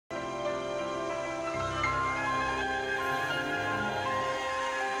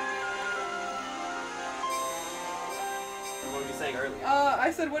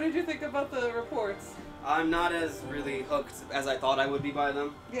I said, what did you think about the reports? I'm not as really hooked as I thought I would be by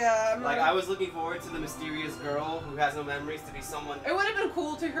them. Yeah, I'm like not... I was looking forward to the mysterious girl who has no memories to be someone. It would have been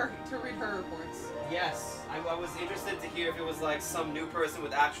cool to read her reports. Yes, I was interested to hear if it was like some new person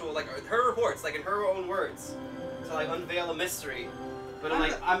with actual like her reports, like in her own words, to like unveil a mystery. But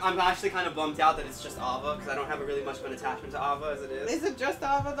I'm actually kind of bummed out that it's just Ava because I don't have a really much of an attachment to Ava as it is. Is it just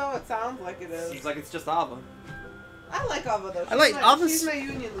Ava though? It sounds like it is. Seems like it's just Ava. I like Ava though. She's my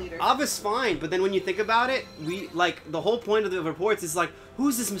union leader. Ava's fine, but then when you think about it, the whole point of the reports is like,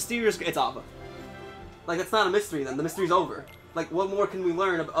 who's this mysterious? It's Ava. Like that's not a mystery then. The mystery's over. Like what more can we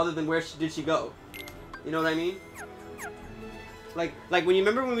learn other than where did she go? You know what I mean? Like when you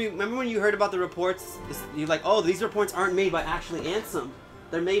remember when you heard about the reports, you're like, oh, these reports aren't made by actually Ansem.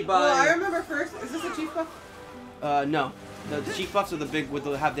 They're made by. Well, I remember first. Is this a chief buff? No. The chief buffs are the big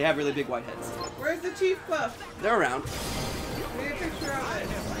they have really big white heads. Where's the chief buff? They're around. Give me a picture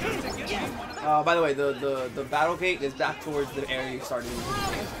of it. By the way, the Battlegate is back towards the area you started.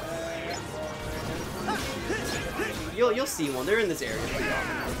 You'll see one. They're in this area.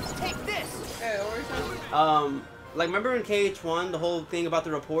 Take this. Okay, like remember in KH1 the whole thing about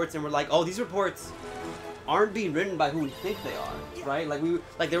the reports and we're like, oh, these reports aren't being written by who we think they are, right? Like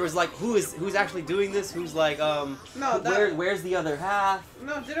there was like who's actually doing this? Who's like where's the other half?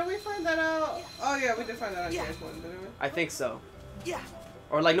 No, didn't we find that out? Oh yeah, we did find that out in KH1, didn't we? I think so. Yeah.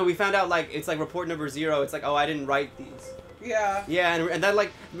 Or like no, we found out like it's like report number 0. It's like, oh, I didn't write these. Yeah. Yeah, and that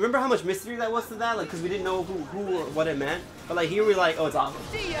like remember how much mystery that was to that, like because we didn't know who or what it meant. But like here we're like, oh, it's Ava.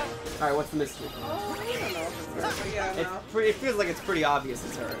 See ya. All right, what's the mystery? Oh, I don't know if it's her, but yeah, no. It feels like it's pretty obvious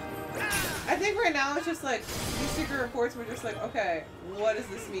it's her. I think right now it's just like these secret reports. We're just like, okay, what does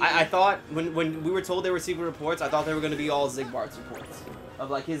this mean? I thought when we were told they were secret reports, I thought they were going to be all Zigbart's reports of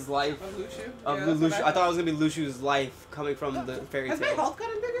like his life. Of Lucio. Of Lucio. I thought it was going to be Lucio's life coming from the fairy tale. Has my health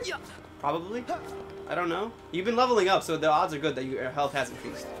gotten bigger? Yeah. Probably. I don't know. You've been leveling up, so the odds are good that your health has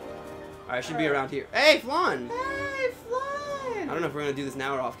increased. All right, should be around here. Hey, Flan! Hey, Flan! I don't know if we're going to do this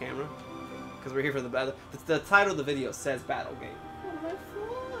now or off camera, because we're here for the battle. The title of the video says Battlegate. Oh, my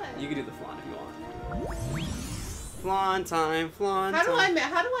Flan! You can do the Flan if you want. Flan time, Flan How time. do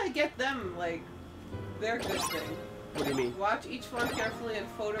I get them like their good thing? What do you mean? Watch each Flan carefully and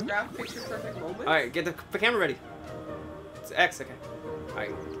photograph picture perfect moments. All right, get the camera ready. It's X, okay. All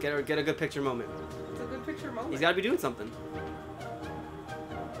right, get a good picture moment. It's a good picture moment. He's got to be doing something.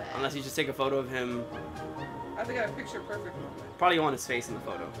 Unless you just take a photo of him. I have to get a picture perfect moment. Probably want his face in the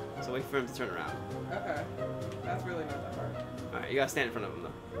photo, so wait for him to turn around. Okay, that's really not that hard. All right, you gotta stand in front of him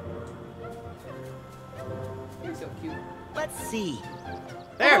though. You're so cute. Let's see.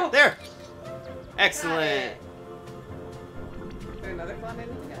 There, Oh! there. Excellent. Is there another Flan I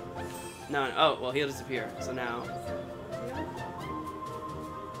need to get? No, no, oh well, he'll disappear. So now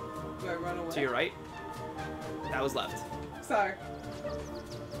Do I run away? to your right. That was left. Sorry.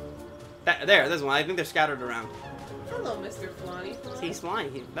 There's one. I think they're scattered around. Hello, Mr. Flonny. He's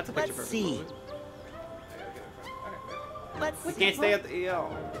flying. That's a picture Let's perfect see. moment. Let's You see. can't stay at the. You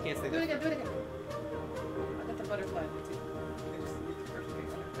can't stay Do it there. again, do it again. I got the butterfly. Let's see. I just need the perfect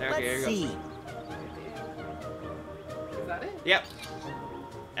picture. There, okay, here Let's you see. go. Is that it? Yep.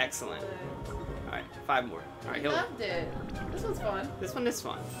 Excellent. All right, 5 more. All right, I loved it. This one's fun. This one is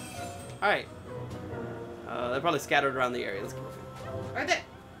fun. All right. They're probably scattered around the area. Let's go. Right there.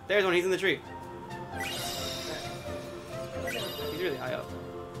 There's one. He's in the tree. He's really high up.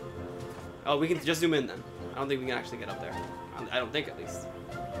 Oh, we can just zoom in then. I don't think we can actually get up there. I don't think, at least.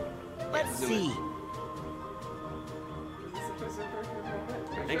 Let's Zoom see. in. Is this a perfect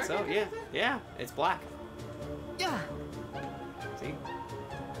moment? I think so. Yeah. Yeah. It's black. Yeah. See?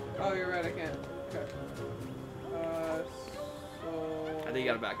 Oh, you're right. I can't. Okay. So. I think you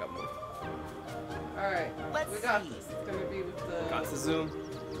gotta back up more. All right. Let's We got see. this. It's gonna be with the. Got to zoom.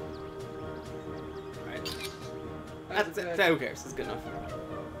 All right. That's good. Who cares? It's good enough.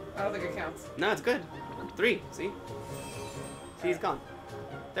 I don't think it counts. No, it's good. 3. See? See, he's gone.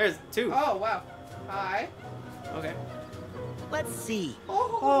 There's 2. Oh wow. Hi. Okay. Let's see.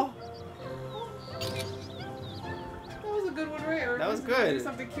 Oh. That was a good one, right? Or That was gonna do good.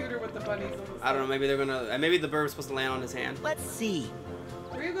 Something cuter with the bunnies. On the I don't know. Maybe they're gonna. Maybe the bird's supposed to land on his hand. Let's see.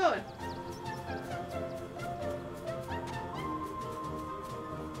 Where are you going?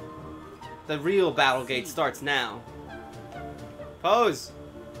 The real Battlegate starts now. Pose.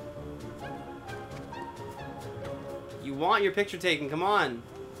 You want your picture taken? Come on.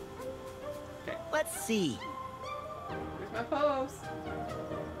 Okay. Let's see. Where's my pose?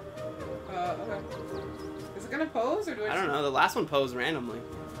 Okay. Is it gonna pose or do I don't know. The last one posed randomly.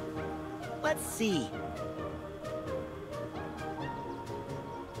 Let's see.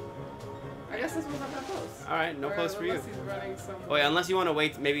 guess this one's not that close. Alright, no post for you. Unless he's running somewhere. Oh yeah, unless you want to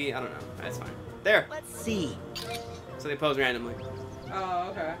wait, maybe, I don't know. That's fine. There! Let's see. So they pose randomly. Oh,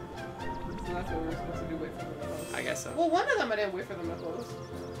 okay. So that's what we're supposed to do, wait for them to close. I guess so. Well, one of them I didn't wait for them to close.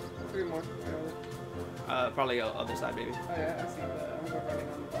 3 more. Probably other side, maybe. Oh yeah, I see the I'm running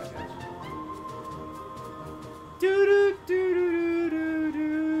on the black edge. Do do do do do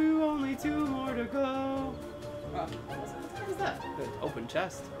do. Only 2 more to go. Oh, what was that? Good. Open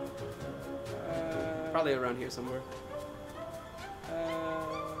chest. Probably around here somewhere.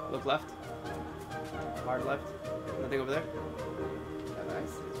 Look left. Hard left. Nothing over there.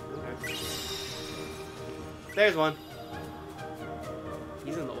 Nice. Okay. There's one.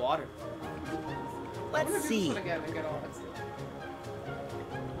 He's in the water. Let's I'm gonna do see. this one again and get all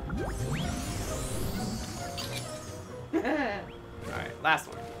that. Alright, last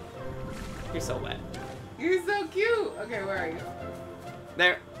one. You're so wet. You're so cute. Okay, where are you?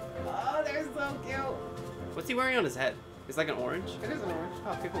 There. Oh, they're so cute. What's he wearing on his head? It's like an orange. It is an orange.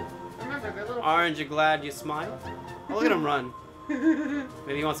 Oh, okay, cool. Remember, they're little. Orange, you're glad you smile? Oh, look at him run.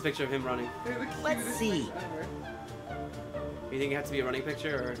 Maybe he wants a picture of him running. They're the cutest Let's see. things ever. You think it has to be a running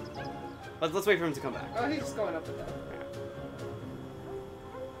picture, or let's wait for him to come back. Oh, he's just going up and down.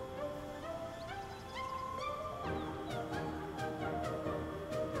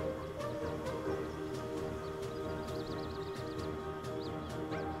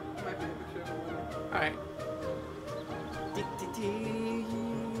 Might be a picture of him. All right.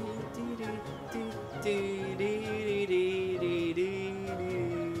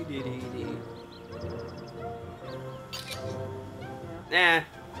 Nah.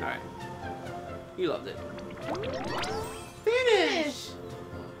 All right. You loved it. Finish!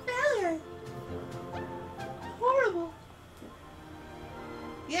 Failure! Horrible!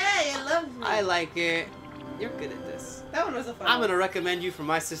 Yay, I loved it! I like it. You're good at this. That one was a fun I'm one. gonna recommend you for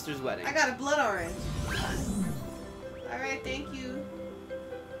my sister's wedding. I got a blood orange. Alright, thank you.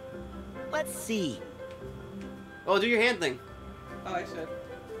 Let's see. Oh, do your hand thing. Oh, I should.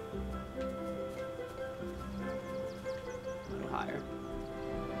 A little higher.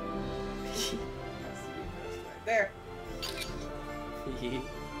 There.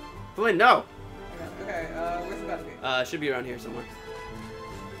 Flynn, no. Okay, where's the Battlegate? Should be around here somewhere.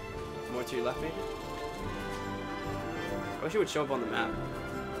 More to your left, maybe. I wish it would show up on the map.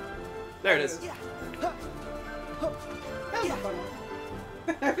 There it is. That was a fun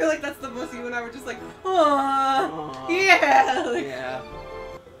one. I feel like that's the most you and I were just like, aww, yeah. Like, Yeah.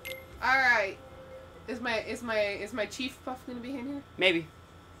 all right. Is my chief puff gonna be in here? Maybe.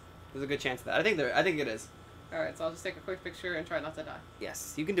 There's a good chance of that. I think it is. All right, so I'll just take a quick picture and try not to die.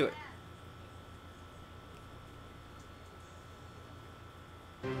 Yes, you can do it.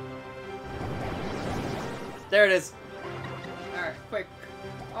 There it is. All right, quick.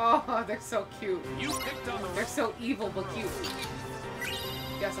 Oh, they're so cute. You picked on the They're so evil but cute.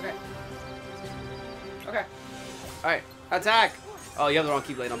 Yes, okay. Okay. Alright, attack! Oh, you have the wrong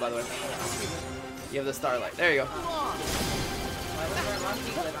keyblade on, by the way. You have the starlight. There you go.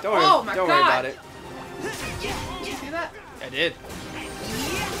 Don't worry, Oh my don't God. worry about it. Did you see that? I did.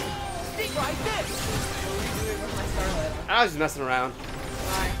 Stick right there. What were you doing with my starlight? I was just messing around.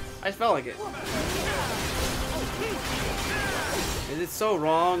 Why? I just felt like it. Is it so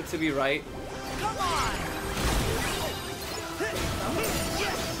wrong to be right? Come on.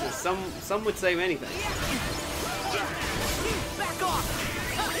 Some would say anything. Back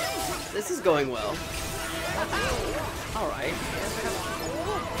off. This is going well. Alright.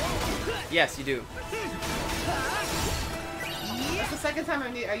 Yes, you do. That's the second time I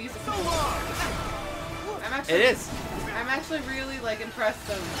used it. I'm actually. It is. I'm actually really like impressed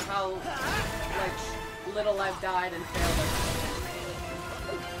of how like little I've died and failed.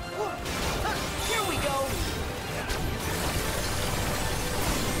 Here we go.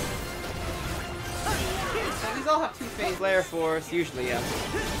 So these all have 2 phases. Flare force, usually, yeah.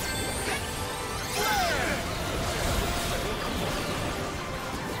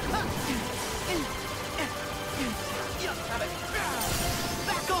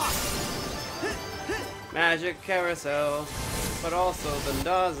 Back off. Magic carousel, but also the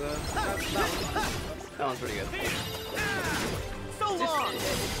Daza. That one's pretty good. So long. It's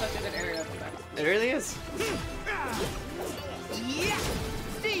such a good area of effect. It really is. Yeah.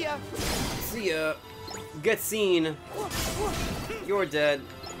 See ya. See ya. Get seen. You're dead.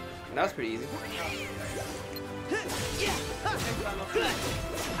 That was pretty easy.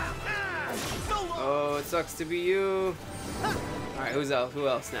 Oh, it sucks to be you. Alright, who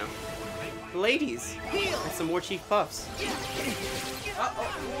else now? The ladies. And some more Chief Puffs.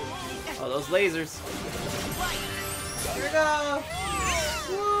 Oh, those lasers. Here we go.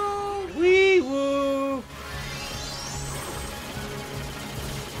 Woo! Wee woo!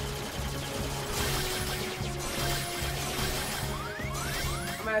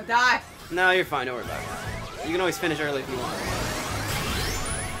 I'm gonna die. No, you're fine. Don't worry about it. You can always finish early if you want.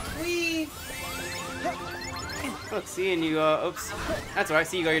 Wee. Look, see, and you, oops. That's alright.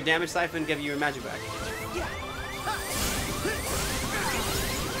 See, you got your damage siphon, give you your magic back.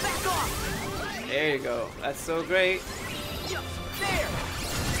 Back off. There you go. That's so great. There.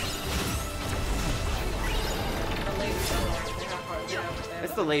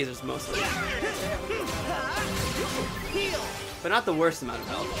 It's the lasers mostly. Heal. But not the worst amount of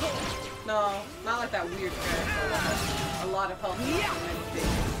health. No, not like that weird carousel that has a lot of health and many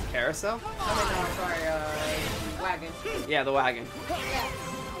things. Carousel? Oh no, sorry, wagon. Yeah, the wagon.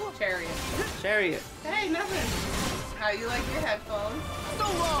 Chariot. Chariot. Hey, nothing. How you like your headphones? So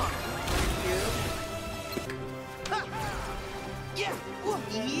long. You?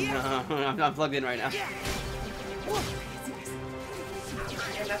 Yeah. I'm plugged in right now.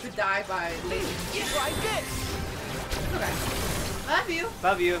 And not to die by lady. Try this. Okay. Love you.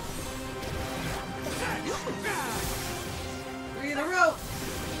 Love you. Three in a row.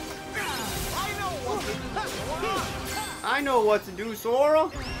 I know what to do, Sora.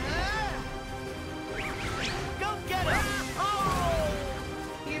 Go get it. Oh.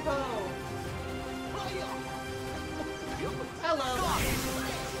 Evo. Hello.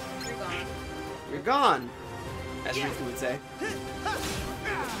 You're gone. You're gone. As Riku would say.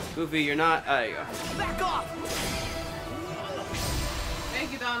 Goofy, you're not. There you go. Back off.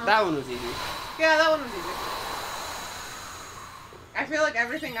 Thank you, Donald. That one was easy. Yeah, that one was easy. I feel like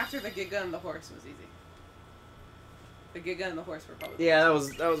everything after the Giga and the horse was easy. The Giga and the horse were probably. Yeah, that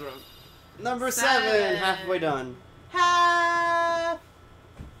was wrong. Number 7, halfway done. Half.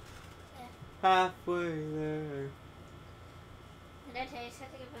 Halfway there. Did I tell you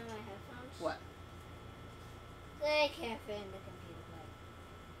something about my headphones? What? They can't fit in the computer light.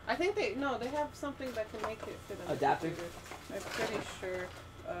 I think they have something that can make it fit in. Adapter? I'm pretty sure.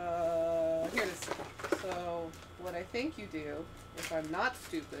 Here it is. So what I think you do, if I'm not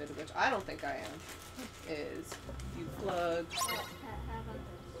stupid, which I don't think I am, is you plug. How about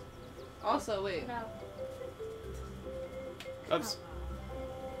this? Also, wait. No. Oops.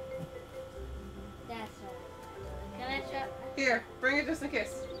 That's Can I try? Here, bring it just in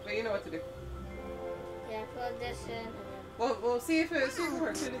case. But you know what to do. Yeah, plug this in. And We'll see if it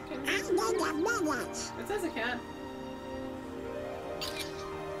works. It says it can.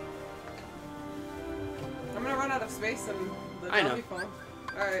 I'm gonna run out of space in the I know. Delphi phone.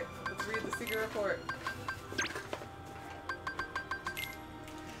 Alright, let's read the secret report.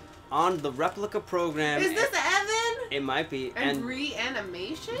 On the replica program. Is this Evan? It might be. And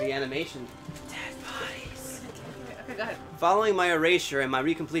reanimation? The animation. Dead bodies. Okay, go ahead. Following my erasure and my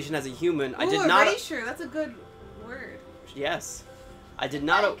recompletion as a human, I Ooh, did not. erasure. That's a good word. Yes. I did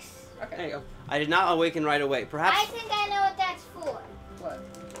not. Thanks. Okay. There you go. I did not awaken right away. I Perhaps. think I know what that's for. What?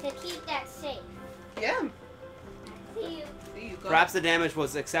 To keep that safe. Yeah. See you. See you. Go Perhaps the damage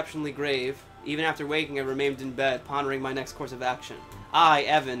was exceptionally grave. Even after waking, I remained in bed, pondering my next course of action. I,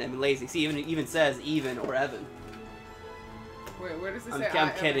 Evan, am lazy. See, it even says even or Evan. Wait, where does it I'm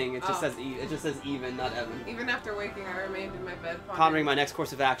say? kidding. It just Oh. says it just says even, not Evan. Even after waking, I remained in my bed Pondering my next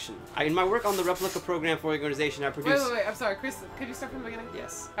course of action. In my work on the replica program for the organization, I produced. Wait. I'm sorry, Chris. Could you start from the beginning?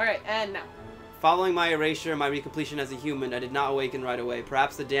 Yes. All right, and now. Following my erasure and my recompletion as a human, I did not awaken right away.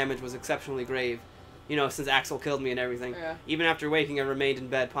 Perhaps the damage was exceptionally grave. You know, since Axel killed me and everything. Yeah. Even after waking, I remained in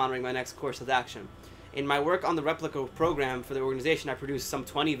bed, pondering my next course of action. In my work on the replica program for the organization, I produced some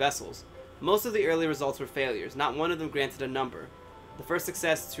 20 vessels. Most of the early results were failures. Not one of them granted a number. The first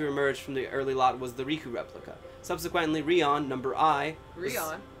success to emerge from the early lot was the Riku replica. Subsequently, Rion, number I...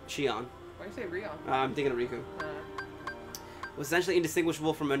 Rion? Shion. Why do you say Rion? I'm thinking of Riku. Was essentially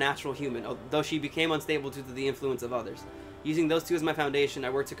indistinguishable from a natural human, although she became unstable due to the influence of others. Using those two as my foundation, I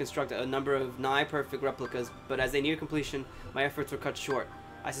worked to construct a number of nigh-perfect replicas, but as they neared completion, my efforts were cut short.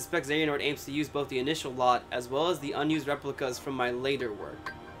 I suspect Xehanort aims to use both the initial lot as well as the unused replicas from my later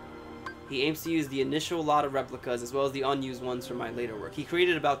work. He aims to use the initial lot of replicas as well as the unused ones from my later work. He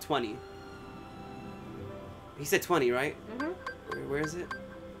created about 20. He said 20, right? Mm-hmm. Where is it?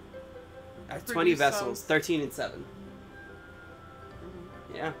 20 Produced vessels, some. 13 and 7.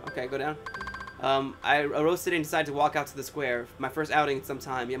 Yeah, okay, go down. I arose today and decided to walk out to the square, my first outing in some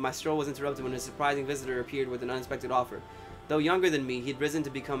time, yet my stroll was interrupted when a surprising visitor appeared with an unexpected offer. Though younger than me, he had risen to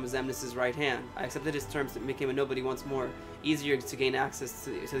become Xemnas' right hand. I accepted his terms and became a nobody once more, easier to gain access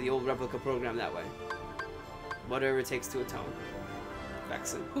to the old replica program that way. Whatever it takes to atone.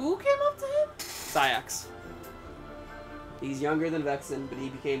 Vexen. Who came up to him? Syax. He's younger than Vexen, but he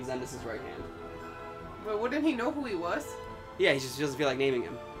became Xemnas' right hand. But wouldn't he know who he was? Yeah, he just doesn't feel like naming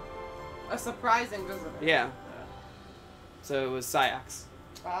him. A surprising visitor. Yeah. So it was Syax.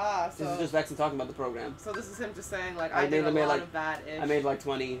 Ah, so... This is just Vexen talking about the program. So this is him just saying, like, I I did a made lot like- of bad-ish. I made like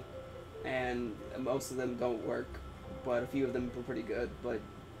 20, and most of them don't work, but a few of them were pretty good, but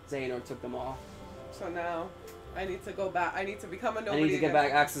Xehanort took them all. So now, I need to go back. I need to become a I nobody need to get again.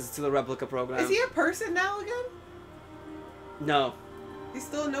 back access to the replica program. Is he a person now again? No, He's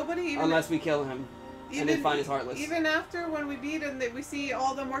still a nobody? Even unless we kill him and then find his Heartless. Even after when we beat and we see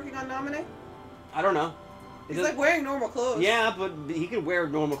all them working on Nominee? I don't know. He's like wearing normal clothes. Yeah, but he could wear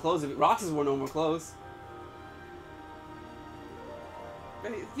normal clothes. Roxas wore normal clothes.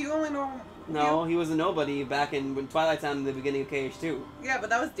 But he only normal... No, he was a nobody back in Twilight Town in the beginning of KH2. Yeah, but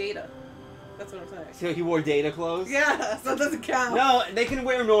that was Data. That's what I'm saying. So he wore Data clothes? Yeah, so it doesn't count. No, they can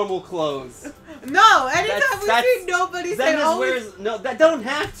wear normal clothes. No, anytime That's- we see nobody, they Xemnas always... wears... No, that don't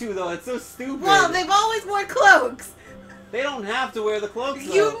have to, though. It's so stupid. Well, they've always worn cloaks. They don't have to wear the cloaks,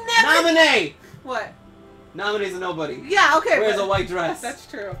 though. You never... Nominee! What? Nominee's a nobody. Yeah, okay. Wears but... a white dress. That's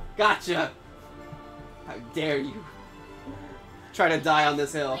true. Gotcha. How dare you. Try to die on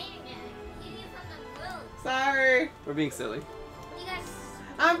this hill. Wait a minute. You need from the road. Sorry. We're being silly. You guys.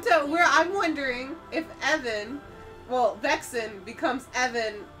 I'm wondering if Evan, well, Vexen becomes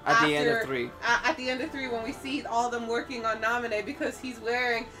Evan At the end of 3. At the end of 3, when we see all them working on Nominee, because he's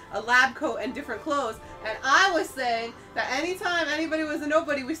wearing a lab coat and different clothes. And I was saying that anytime anybody was a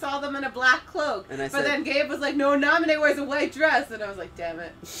nobody, we saw them in a black cloak. And I but said- then Gabe was like, no, Nominee wears a white dress. And I was like, damn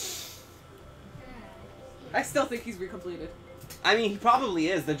it. I still think he's recompleted. I mean, he probably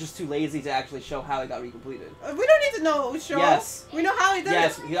is. They're just too lazy to actually show how he got recompleted. We don't need to know, show. Yes. We know how he did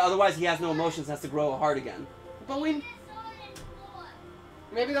Yes, it. otherwise he has no emotions, has to grow a heart again. But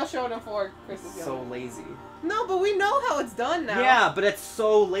maybe they'll show it in 4. Chris is So young. lazy. No, but we know how it's done now. Yeah, but it's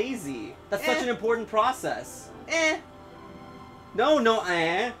so lazy. That's such Eh. an important process. Eh. No,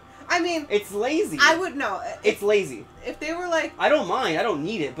 I mean, it's lazy. I would know. It's lazy. If they were like... I don't mind. I don't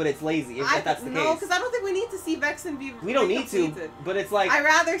need it, but it's lazy if that's the no, case. because I don't think we need to see Vexen be We don't need to, recompleted. but it's like... I'd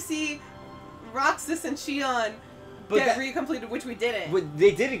rather see Roxas and Shion But get that- recompleted, which we didn't. But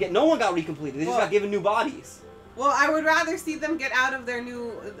they didn't get... No one got recompleted. They just Well- got given new bodies. Well, I would rather see them get out of their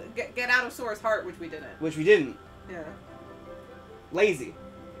new... Get out of Sora's heart, which we didn't. Which we didn't. Yeah. Lazy.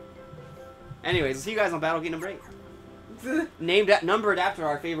 Anyways, we'll see you guys on Battlegate number 8. Numbered after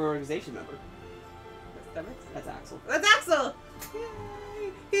our favorite organization member. That's Axel. That's Axel! Yay!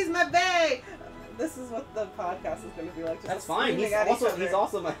 He's my bae! This is what the podcast is going to be like. Just That's us fine. screaming He's at each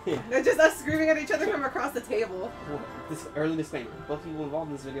also other. my... They're just us screaming at each other from across the table. This early disclaimer: both people involved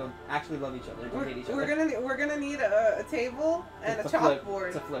in this video actually love each other and don't hate each other. We're gonna need a table and a It's flip. chalkboard.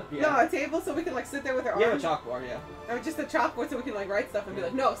 It's a flip, yeah. No, a table so we can like sit there with our You have a arms. chalkboard, yeah. Or just a chalkboard so we can like write stuff and be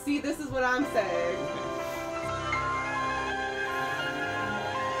like, no, see, this is what I'm saying.